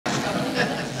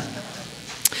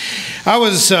I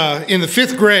was in the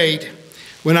 5th grade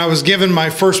when I was given my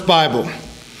first Bible,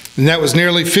 and that was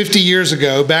nearly 50 years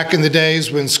ago, back in the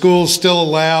days when schools still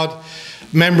allowed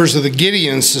members of the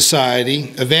Gideon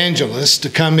Society, evangelists,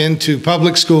 to come into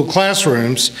public school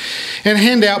classrooms and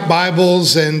hand out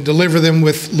Bibles and deliver them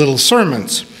with little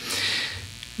sermons.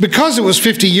 Because it was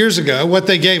 50 years ago, what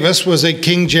they gave us was a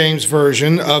King James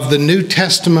version of the New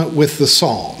Testament with the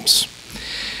Psalms.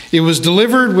 It was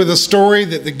delivered with a story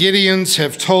that the Gideons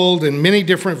have told in many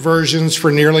different versions for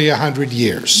nearly 100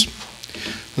 years.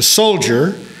 A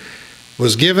soldier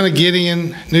was given a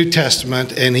Gideon New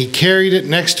Testament, and he carried it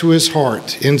next to his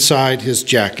heart inside his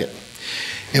jacket.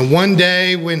 And one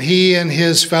day when he and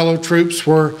his fellow troops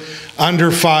were under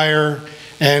fire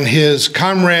and his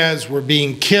comrades were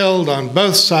being killed on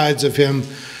both sides of him,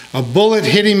 a bullet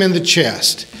hit him in the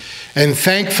chest. And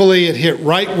thankfully it hit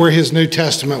right where his New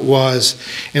Testament was,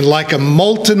 and like a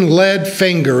molten lead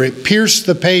finger, it pierced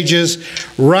the pages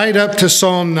right up to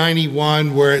Psalm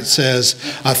 91, where it says,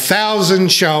 1,000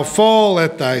 shall fall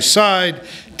at thy side,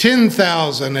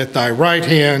 10,000 at thy right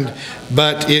hand,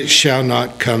 but it shall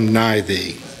not come nigh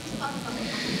thee.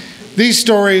 These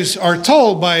stories are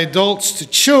told by adults to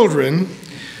children,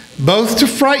 both to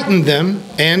frighten them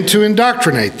and to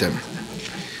indoctrinate them.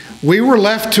 We were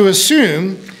left to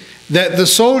assume that the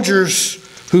soldiers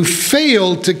who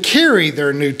failed to carry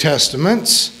their New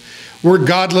Testaments were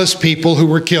godless people who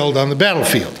were killed on the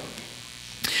battlefield.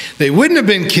 They wouldn't have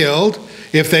been killed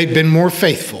if they'd been more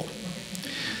faithful.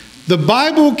 The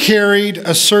Bible carried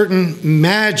a certain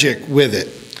magic with it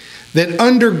that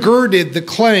undergirded the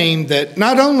claim that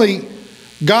not only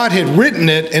God had written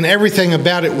it and everything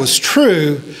about it was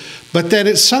true, but that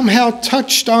it somehow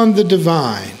touched on the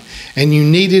divine, and you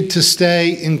needed to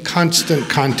stay in constant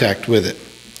contact with it.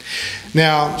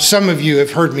 Now, some of you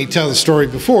have heard me tell the story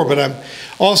before, but I'm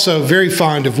also very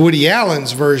fond of Woody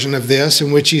Allen's version of this,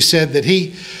 in which he said that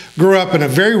he grew up in a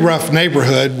very rough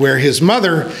neighborhood where his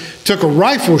mother took a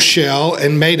rifle shell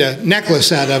and made a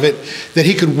necklace out of it that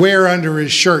he could wear under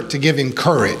his shirt to give him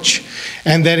courage.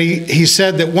 And that he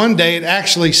said that one day it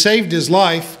actually saved his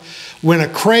life when a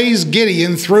crazed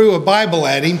Gideon threw a Bible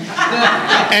at him,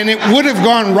 and it would have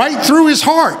gone right through his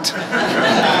heart,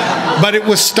 but it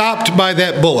was stopped by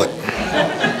that bullet.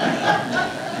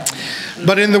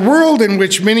 But in the world in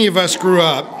which many of us grew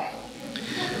up,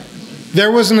 there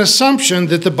was an assumption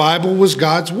that the Bible was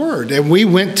God's Word, and we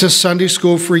went to Sunday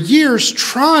school for years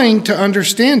trying to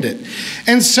understand it.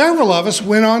 And several of us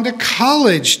went on to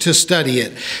college to study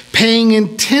it, paying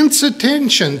intense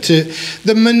attention to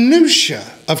the minutiae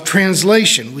of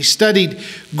translation. We studied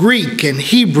Greek and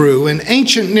Hebrew and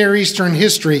ancient Near Eastern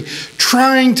history,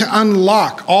 trying to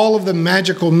unlock all of the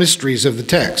magical mysteries of the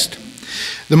text.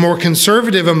 The more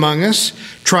conservative among us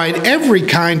tried every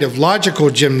kind of logical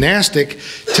gymnastic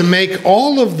to make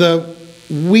all of the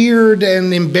weird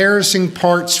and embarrassing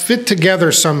parts fit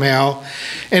together somehow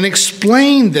and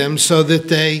explain them so that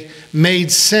they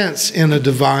made sense in a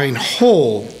divine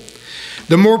whole.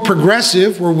 The more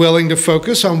progressive were willing to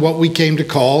focus on what we came to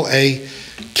call a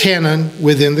canon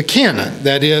within the canon.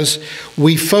 That is,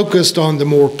 we focused on the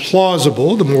more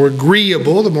plausible, the more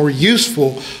agreeable, the more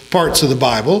useful parts of the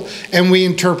Bible, and we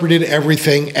interpreted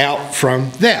everything out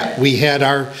from that. We had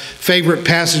our favorite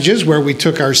passages where we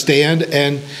took our stand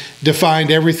and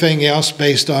defined everything else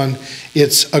based on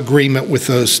its agreement with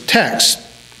those texts.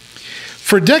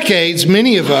 For decades,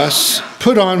 many of us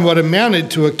put on what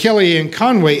amounted to a Kellyanne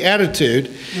Conway attitude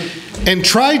and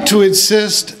tried to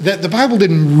insist that the Bible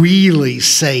didn't really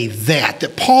say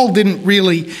that Paul didn't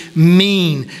really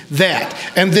mean that,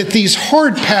 and that these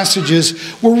hard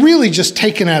passages were really just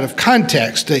taken out of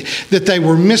context, that they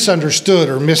were misunderstood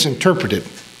or misinterpreted.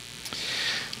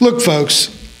 Look, folks,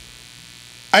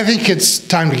 I think it's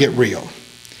time to get real.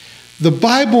 The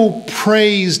Bible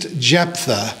praised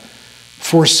Jephthah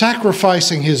for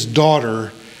sacrificing his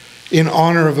daughter in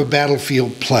honor of a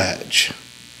battlefield pledge.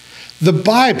 The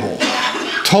Bible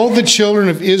told the children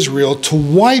of Israel to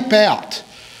wipe out,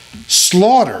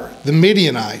 slaughter the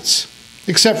Midianites,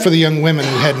 except for the young women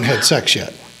who hadn't had sex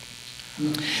yet.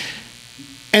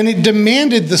 And it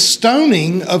demanded the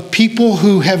stoning of people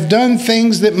who have done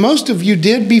things that most of you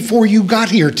did before you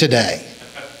got here today.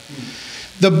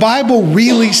 The Bible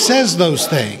really says those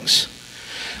things.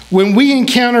 When we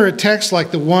encounter a text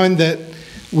like the one that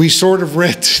we sort of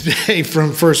read today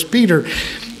from 1 Peter,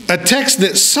 a text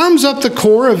that sums up the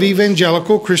core of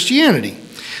evangelical Christianity,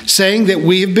 saying that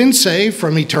we have been saved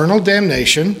from eternal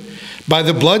damnation by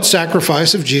the blood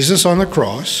sacrifice of Jesus on the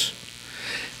cross,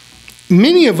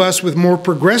 Many of us with more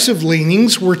progressive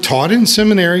leanings were taught in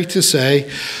seminary to say,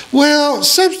 well,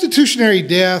 substitutionary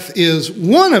death is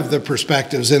one of the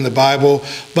perspectives in the Bible,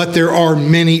 but there are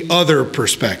many other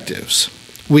perspectives.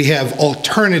 We have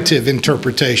alternative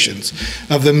interpretations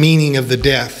of the meaning of the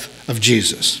death of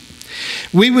Jesus.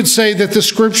 We would say that the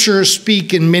scriptures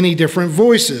speak in many different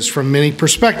voices from many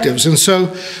perspectives, and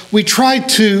so we try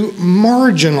to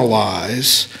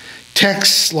marginalize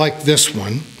texts like this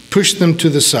one, push them to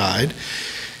the side,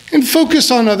 and focus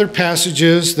on other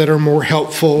passages that are more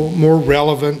helpful, more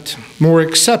relevant, more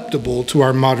acceptable to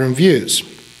our modern views.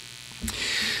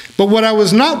 But what I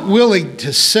was not willing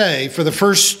to say for the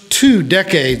first 2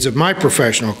 decades of my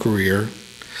professional career,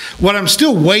 what I'm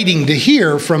still waiting to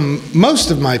hear from most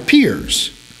of my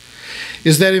peers,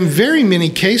 is that in very many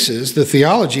cases, the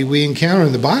theology we encounter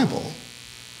in the Bible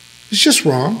is just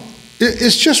wrong.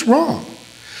 It's just wrong.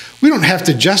 We don't have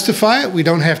to justify it. We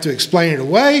don't have to explain it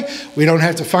away. We don't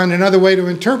have to find another way to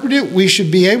interpret it. We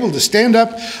should be able to stand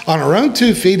up on our own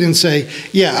 2 feet and say,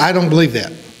 yeah, I don't believe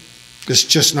that. It's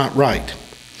just not right.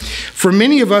 For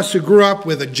many of us who grew up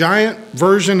with a giant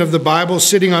version of the Bible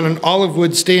sitting on an olive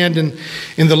wood stand in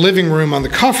the living room on the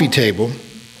coffee table,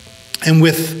 and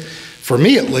with, for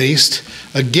me at least,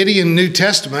 a Gideon New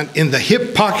Testament in the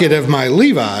hip pocket of my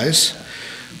Levi's,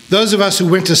 those of us who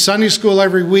went to Sunday school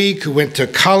every week, who went to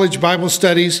college Bible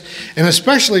studies, and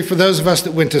especially for those of us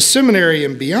that went to seminary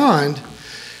and beyond,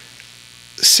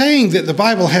 saying that the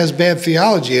Bible has bad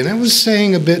theology, and it was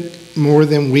saying a bit more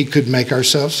than we could make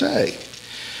ourselves say.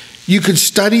 You could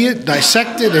study it,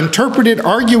 dissect it, interpret it,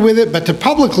 argue with it, but to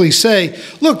publicly say,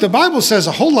 look, the Bible says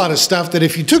a whole lot of stuff that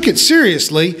if you took it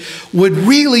seriously would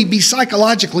really be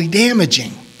psychologically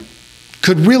damaging,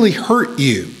 could really hurt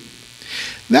you.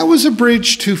 That was a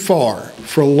bridge too far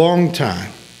for a long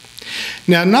time.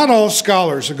 Now, not all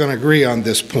scholars are going to agree on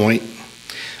this point,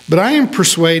 but I am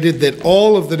persuaded that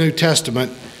all of the New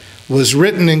Testament was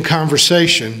written in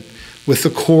conversation with the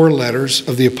core letters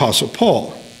of the Apostle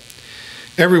Paul.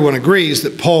 Everyone agrees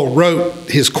that Paul wrote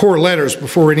his core letters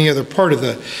before any other part of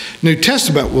the New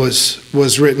Testament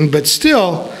was written, but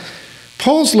still,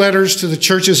 Paul's letters to the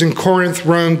churches in Corinth,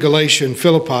 Rome, Galatia, and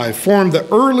Philippi form the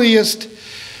earliest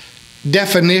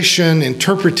definition,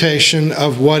 interpretation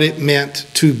of what it meant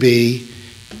to be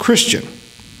Christian.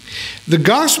 The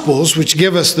Gospels, which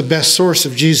give us the best source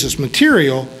of Jesus'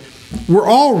 material, were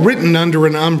all written under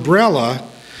an umbrella,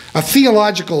 a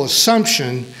theological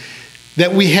assumption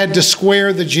that we had to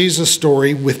square the Jesus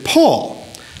story with Paul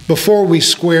before we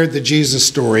squared the Jesus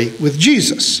story with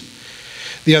Jesus.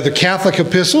 The other Catholic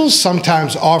epistles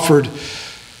sometimes offered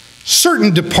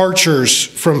certain departures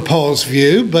from Paul's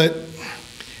view, but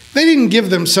they didn't give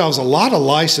themselves a lot of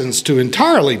license to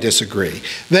entirely disagree.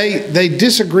 They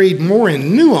disagreed more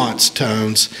in nuanced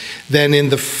tones than in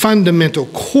the fundamental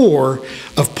core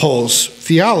of Paul's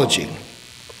theology.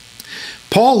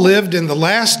 Paul lived in the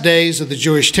last days of the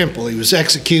Jewish temple. He was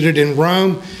executed in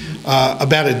Rome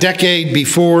about a decade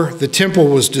before the temple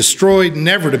was destroyed,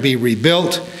 never to be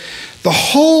rebuilt. The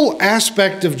whole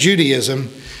aspect of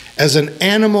Judaism as an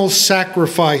animal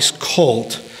sacrifice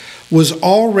cult was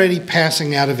already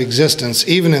passing out of existence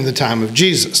even in the time of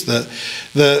Jesus. When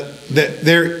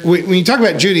you talk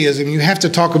about Judaism, you have to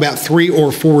talk about 3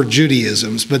 or 4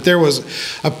 Judaisms, but there was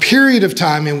a period of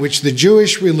time in which the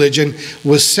Jewish religion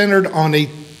was centered on a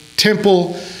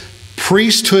temple,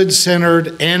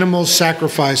 priesthood-centered, animal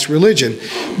sacrifice religion.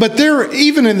 But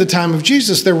even in the time of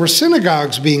Jesus, there were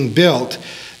synagogues being built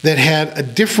that had a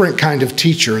different kind of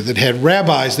teacher, that had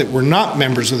rabbis that were not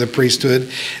members of the priesthood,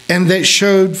 and that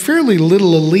showed fairly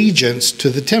little allegiance to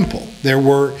the temple. There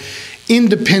were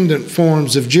independent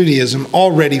forms of Judaism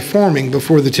already forming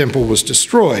before the temple was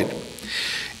destroyed.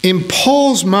 In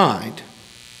Paul's mind,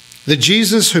 the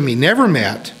Jesus whom he never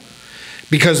met,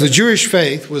 because the Jewish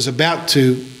faith was about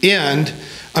to end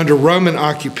under Roman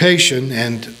occupation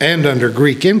and under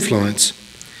Greek influence,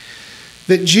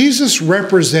 that Jesus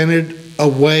represented a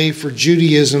way for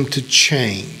Judaism to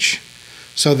change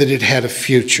so that it had a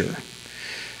future.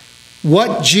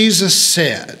 What Jesus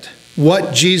said,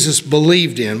 what Jesus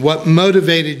believed in, what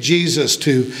motivated Jesus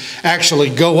to actually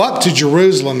go up to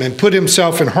Jerusalem and put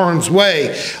himself in harm's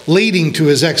way, leading to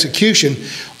his execution,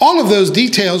 all of those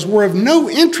details were of no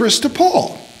interest to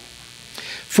Paul.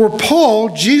 For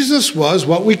Paul, Jesus was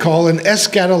what we call an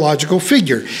eschatological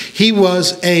figure. He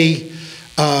was an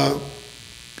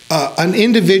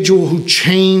individual who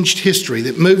changed history,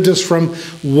 that moved us from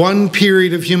one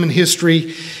period of human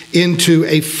history into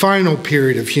a final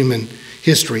period of human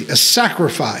history, a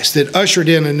sacrifice that ushered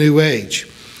in a new age.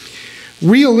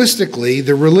 Realistically,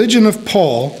 the religion of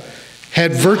Paul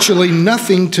had virtually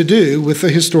nothing to do with the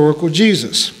historical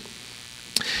Jesus.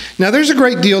 Now, there's a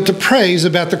great deal to praise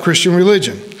about the Christian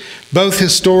religion, both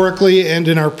historically and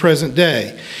in our present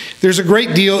day. There's a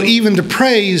great deal even to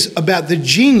praise about the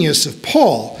genius of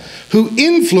Paul, who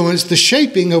influenced the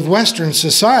shaping of Western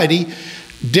society,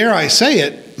 dare I say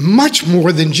it, much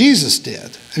more than Jesus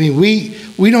did. I mean,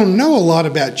 we don't know a lot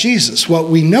about Jesus. What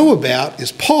we know about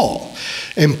is Paul,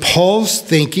 and Paul's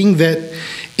thinking that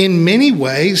in many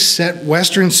ways set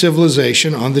Western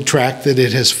civilization on the track that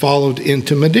it has followed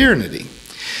into modernity.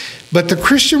 But the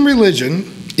Christian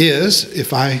religion is,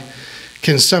 if I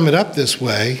can sum it up this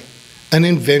way, an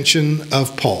invention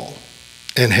of Paul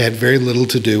and had very little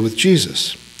to do with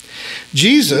Jesus.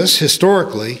 Jesus,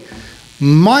 historically,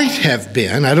 might have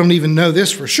been, I don't even know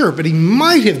this for sure, but he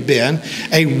might have been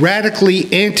a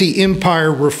radically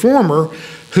anti-empire reformer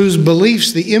whose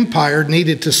beliefs the empire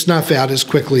needed to snuff out as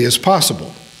quickly as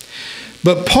possible.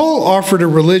 But Paul offered a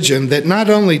religion that not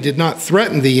only did not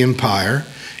threaten the empire,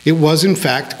 it was in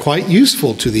fact quite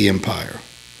useful to the empire.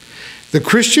 The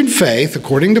Christian faith,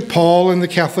 according to Paul and the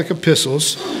Catholic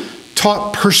epistles,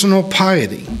 taught personal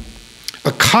piety,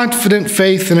 a confident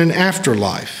faith in an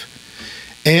afterlife,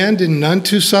 and in none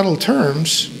too subtle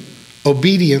terms,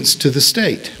 obedience to the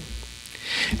state.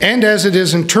 And as it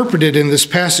is interpreted in this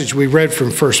passage we read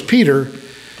from 1 Peter,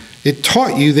 it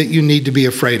taught you that you need to be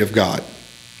afraid of God,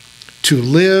 to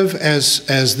live, as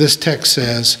this text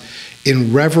says,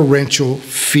 in reverential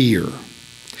fear,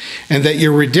 and that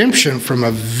your redemption from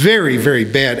a very, very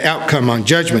bad outcome on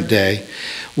Judgment Day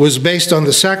was based on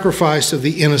the sacrifice of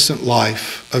the innocent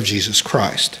life of Jesus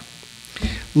Christ.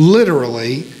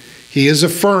 Literally, he is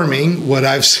affirming what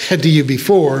I've said to you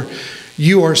before: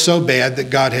 you are so bad that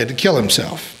God had to kill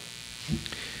himself.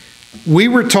 We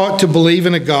were taught to believe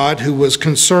in a God who was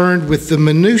concerned with the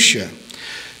minutiae,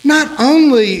 not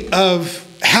only of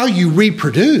how you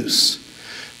reproduce,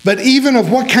 but even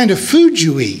of what kind of food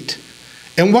you eat,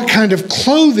 and what kind of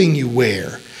clothing you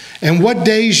wear, and what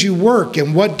days you work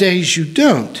and what days you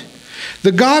don't.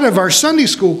 The God of our Sunday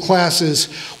school classes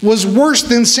was worse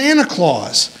than Santa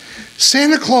Claus.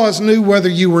 Santa Claus knew whether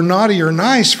you were naughty or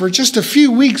nice for just a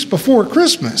few weeks before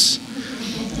Christmas.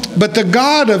 But the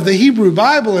God of the Hebrew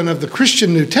Bible and of the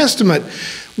Christian New Testament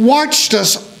watched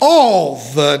us all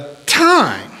the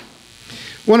time.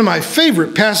 One of my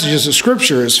favorite passages of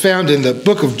Scripture is found in the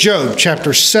book of Job,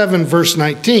 chapter 7, verse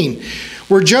 19,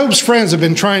 where Job's friends have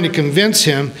been trying to convince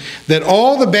him that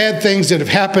all the bad things that have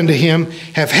happened to him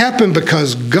have happened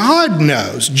because God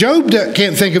knows. Job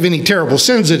can't think of any terrible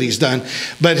sins that he's done,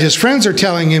 but his friends are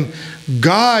telling him,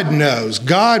 God knows,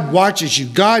 God watches you,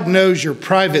 God knows your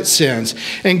private sins.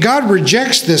 And God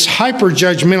rejects this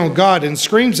hyper-judgmental God and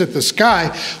screams at the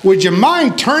sky, would you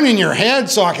mind turning your head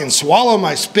so I can swallow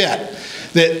my spit?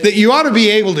 That you ought to be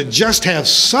able to just have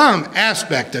some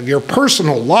aspect of your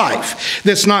personal life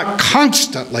that's not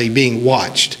constantly being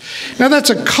watched. Now, that's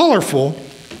a colorful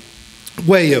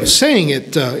way of saying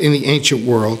it in the ancient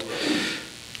world.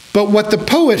 But what the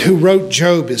poet who wrote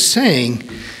Job is saying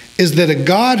is that a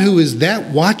God who is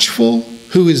that watchful,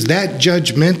 who is that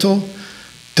judgmental,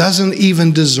 doesn't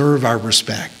even deserve our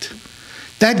respect.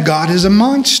 That God is a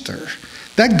monster.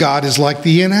 That God is like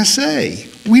the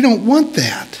NSA. We don't want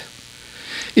that.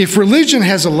 If religion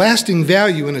has a lasting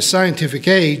value in a scientific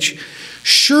age,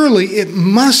 surely it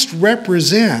must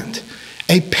represent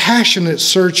a passionate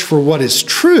search for what is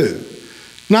true,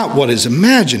 not what is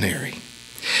imaginary.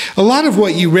 A lot of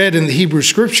what you read in the Hebrew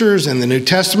Scriptures and the New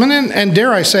Testament, and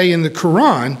dare I say in the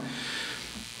Quran,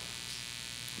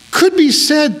 could be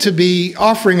said to be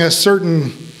offering us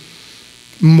certain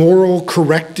moral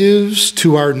correctives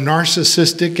to our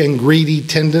narcissistic and greedy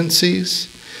tendencies.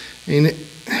 I mean,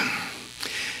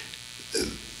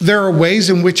 there are ways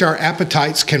in which our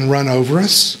appetites can run over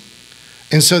us.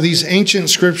 And so these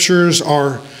ancient scriptures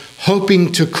are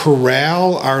hoping to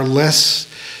corral our less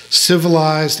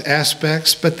civilized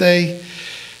aspects, but they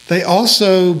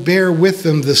also bear with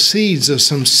them the seeds of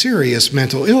some serious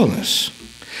mental illness.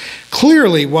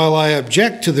 Clearly, while I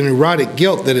object to the neurotic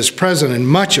guilt that is present in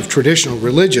much of traditional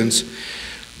religions,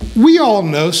 we all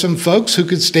know some folks who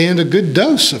could stand a good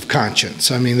dose of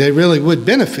conscience. I mean, they really would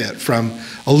benefit from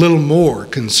a little more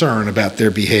concern about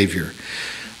their behavior.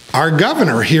 Our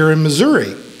governor here in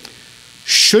Missouri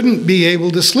shouldn't be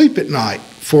able to sleep at night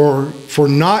for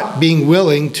not being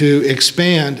willing to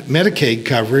expand Medicaid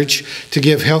coverage to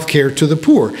give health care to the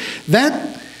poor.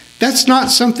 That's not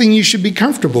something you should be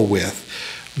comfortable with.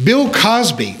 Bill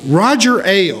Cosby, Roger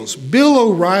Ailes, Bill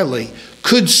O'Reilly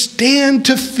could stand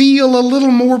to feel a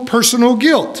little more personal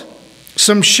guilt.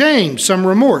 some shame, some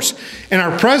remorse. And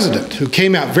our president, who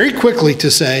came out very quickly to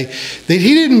say that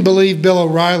he didn't believe Bill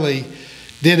O'Reilly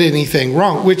did anything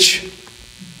wrong, which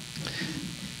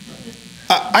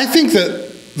I think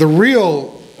that the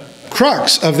real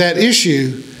crux of that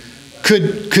issue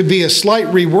could be a slight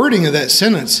rewording of that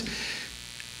sentence,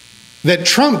 that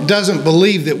Trump doesn't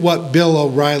believe that what Bill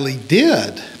O'Reilly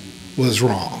did was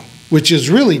wrong, which is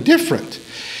really different.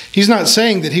 He's not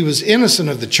saying that he was innocent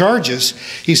of the charges.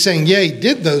 He's saying, yeah, he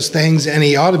did those things and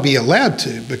he ought to be allowed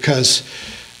to, because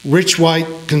rich white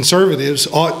conservatives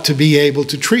ought to be able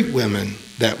to treat women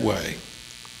that way.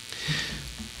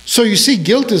 So you see,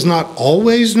 guilt is not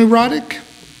always neurotic.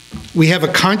 We have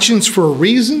a conscience for a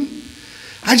reason.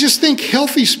 I just think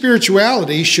healthy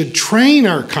spirituality should train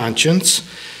our conscience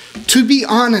to be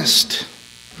honest,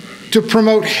 to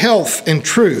promote health and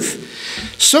truth.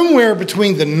 Somewhere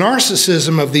between the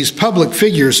narcissism of these public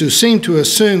figures who seem to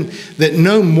assume that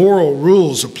no moral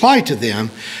rules apply to them,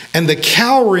 and the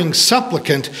cowering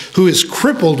supplicant who is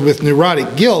crippled with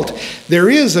neurotic guilt, there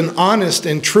is an honest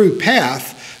and true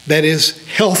path that is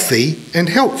healthy and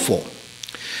helpful.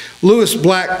 Lewis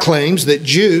Black claims that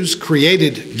Jews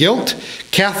created guilt,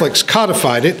 Catholics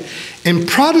codified it, and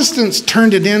Protestants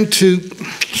turned it into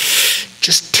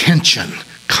just tension,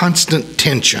 constant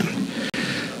tension.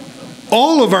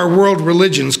 All of our world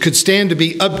religions could stand to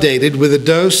be updated with a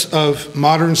dose of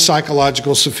modern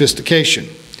psychological sophistication.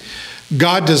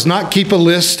 God does not keep a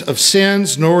list of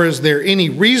sins, nor is there any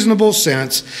reasonable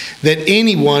sense that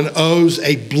anyone owes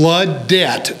a blood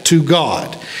debt to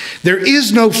God. There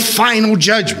is no final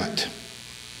judgment,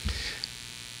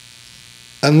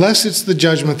 unless it's the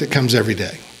judgment that comes every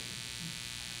day.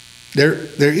 There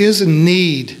is a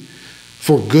need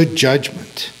for good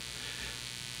judgment,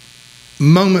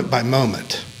 moment by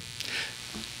moment,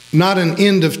 not an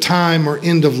end of time or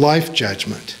end of life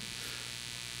judgment,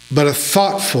 but a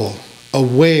thoughtful,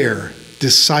 aware,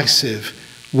 decisive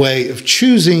way of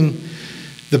choosing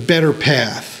the better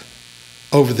path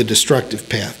over the destructive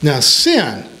path. Now,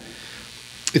 sin,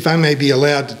 if I may be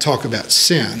allowed to talk about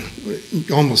sin,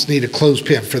 you almost need a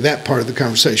clothespin for that part of the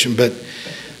conversation,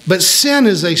 but sin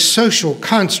is a social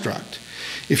construct.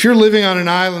 If you're living on an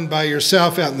island by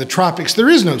yourself out in the tropics, there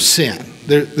is no sin.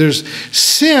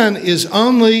 Sin is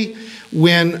only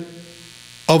when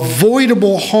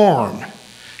avoidable harm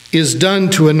is done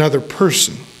to another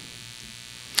person.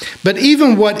 But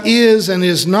even what is and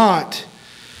is not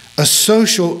a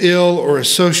social ill or a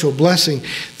social blessing,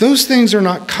 those things are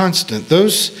not constant.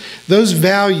 Those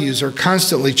values are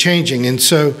constantly changing. And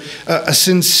so a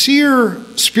sincere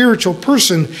spiritual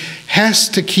person has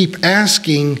to keep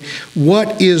asking,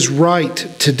 what is right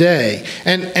today?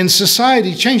 And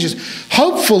society changes.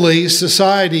 Hopefully,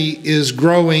 society is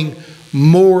growing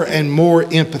more and more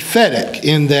empathetic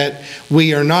in that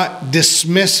we are not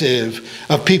dismissive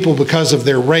of people because of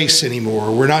their race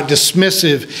anymore. We're not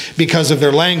dismissive because of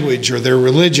their language or their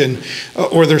religion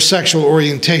or their sexual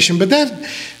orientation. But that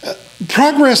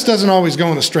progress doesn't always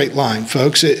go in a straight line,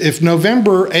 folks. If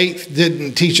November 8th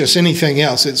didn't teach us anything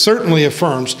else, it certainly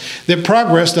affirms that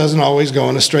progress doesn't always go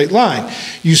in a straight line.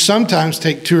 You sometimes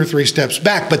take 2 or 3 steps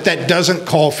back, but that doesn't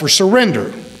call for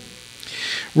surrender.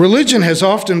 Religion has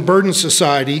often burdened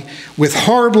society with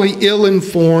horribly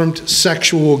ill-informed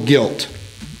sexual guilt.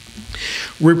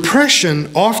 Repression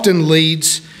often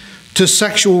leads to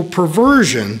sexual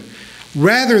perversion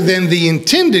rather than the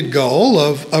intended goal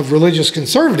of religious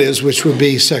conservatives, which would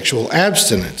be sexual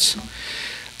abstinence.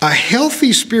 A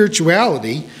healthy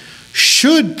spirituality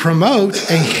should promote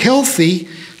a healthy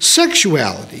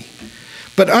sexuality.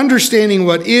 But understanding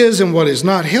what is and what is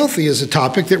not healthy is a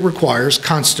topic that requires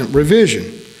constant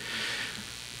revision.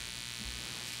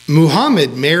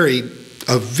 Muhammad married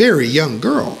a very young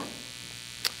girl.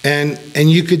 And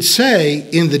you could say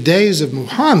in the days of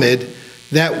Muhammad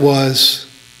that was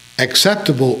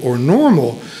acceptable or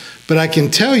normal, but I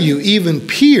can tell you even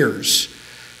peers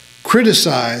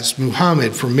criticized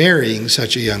Muhammad for marrying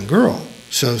such a young girl.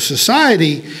 So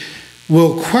society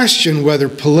will question whether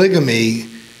polygamy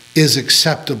is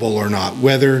acceptable or not,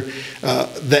 whether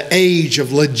the age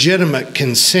of legitimate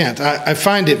consent. I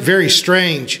find it very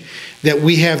strange that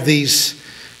we have these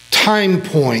time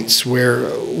points where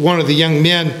one of the young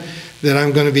men that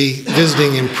I'm going to be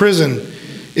visiting in prison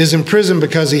is in prison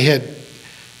because he had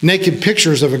naked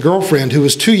pictures of a girlfriend who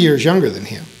was 2 years younger than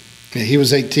him. He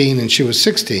was 18 and she was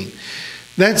 16.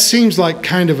 That seems like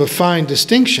kind of a fine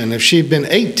distinction. If she'd been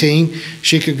 18,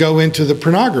 she could go into the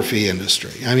pornography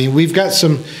industry. I mean, we've got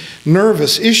some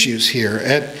nervous issues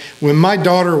here. When my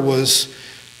daughter was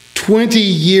 20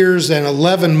 years and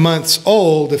 11 months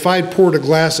old, if I'd poured a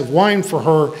glass of wine for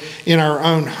her in our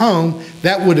own home,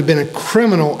 that would have been a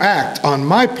criminal act on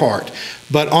my part.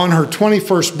 But on her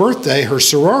 21st birthday, her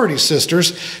sorority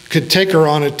sisters could take her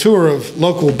on a tour of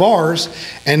local bars,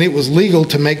 and it was legal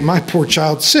to make my poor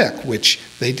child sick, which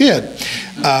they did.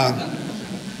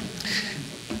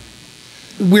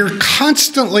 We're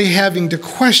constantly having to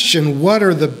question what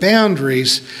are the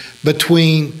boundaries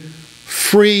between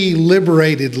free,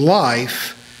 liberated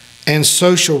life and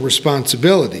social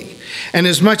responsibility. And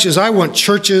as much as I want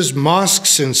churches,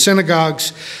 mosques, and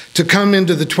synagogues to come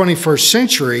into the 21st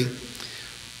century,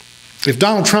 if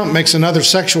Donald Trump makes another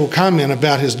sexual comment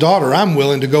about his daughter, I'm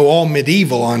willing to go all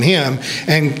medieval on him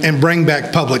and bring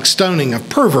back public stoning of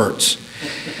perverts.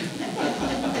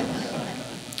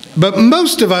 But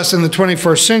most of us in the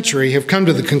 21st century have come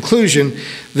to the conclusion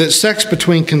that sex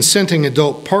between consenting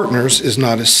adult partners is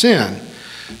not a sin.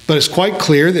 But it's quite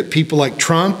clear that people like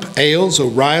Trump, Ailes,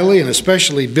 O'Reilly, and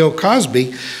especially Bill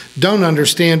Cosby don't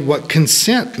understand what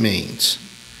consent means.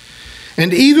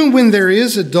 And even when there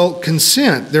is adult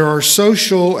consent, there are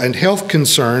social and health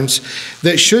concerns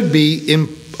that should be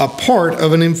a part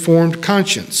of an informed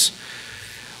conscience.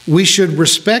 We should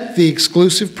respect the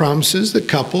exclusive promises that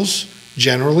couples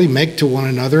generally make to one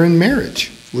another in marriage.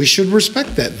 We should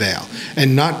respect that vow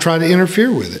and not try to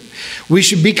interfere with it. We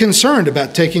should be concerned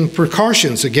about taking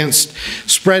precautions against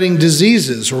spreading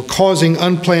diseases or causing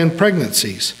unplanned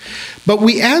pregnancies. But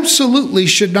we absolutely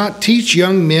should not teach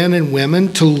young men and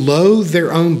women to loathe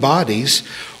their own bodies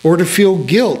or to feel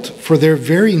guilt for their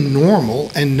very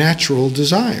normal and natural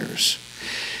desires.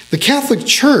 The Catholic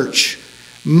Church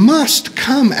must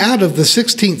come out of the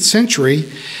 16th century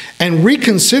and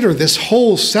reconsider this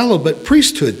whole celibate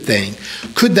priesthood thing.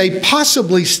 Could they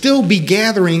possibly still be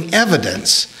gathering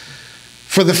evidence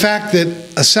for the fact that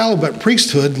a celibate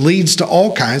priesthood leads to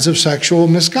all kinds of sexual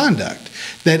misconduct,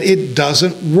 that it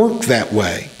doesn't work that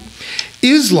way?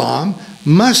 Islam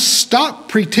must stop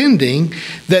pretending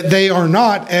that they are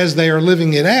not, as they are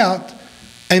living it out,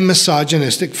 a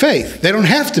misogynistic faith. They don't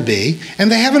have to be,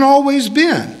 and they haven't always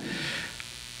been.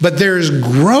 But there is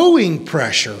growing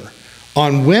pressure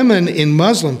on women in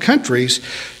Muslim countries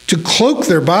to cloak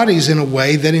their bodies in a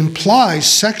way that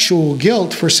implies sexual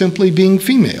guilt for simply being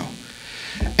female.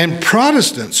 And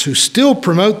Protestants who still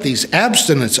promote these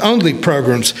abstinence-only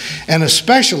programs, and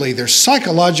especially their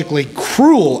psychologically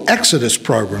cruel Exodus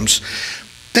programs,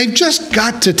 they've just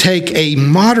got to take a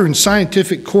modern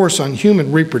scientific course on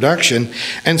human reproduction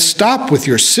and stop with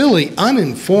your silly,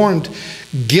 uninformed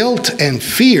guilt and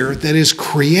fear that is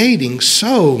creating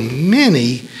so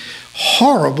many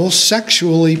horrible,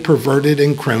 sexually perverted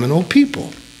and criminal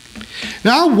people.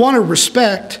 Now, I want to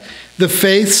respect the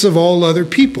faiths of all other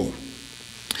people,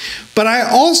 but I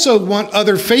also want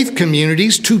other faith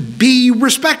communities to be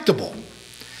respectable.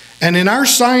 And in our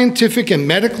scientific and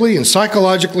medically and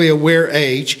psychologically aware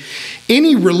age,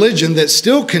 any religion that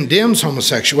still condemns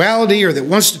homosexuality or that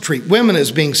wants to treat women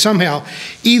as being somehow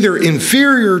either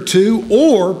inferior to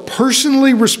or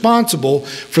personally responsible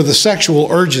for the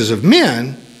sexual urges of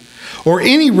men, or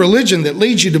any religion that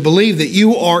leads you to believe that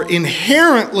you are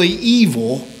inherently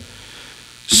evil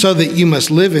so that you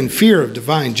must live in fear of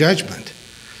divine judgment.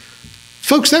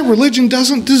 Folks, that religion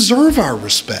doesn't deserve our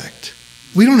respect.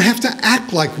 We don't have to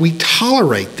act like we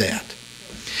tolerate that.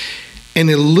 An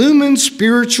illumined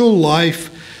spiritual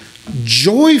life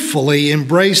joyfully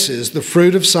embraces the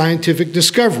fruit of scientific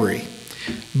discovery,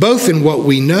 both in what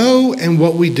we know and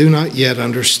what we do not yet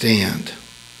understand.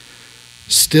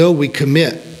 Still, we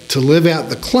commit to live out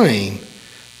the claim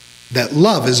that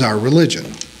love is our religion.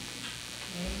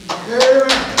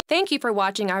 Thank you for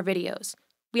watching our videos.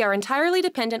 We are entirely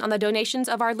dependent on the donations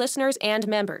of our listeners and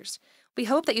members. We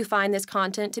hope that you find this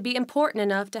content to be important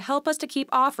enough to help us to keep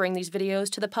offering these videos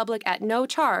to the public at no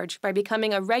charge by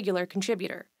becoming a regular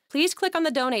contributor. Please click on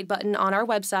the donate button on our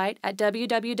website at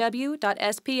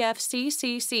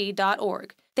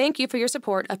www.spfccc.org. Thank you for your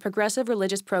support of progressive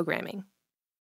religious programming.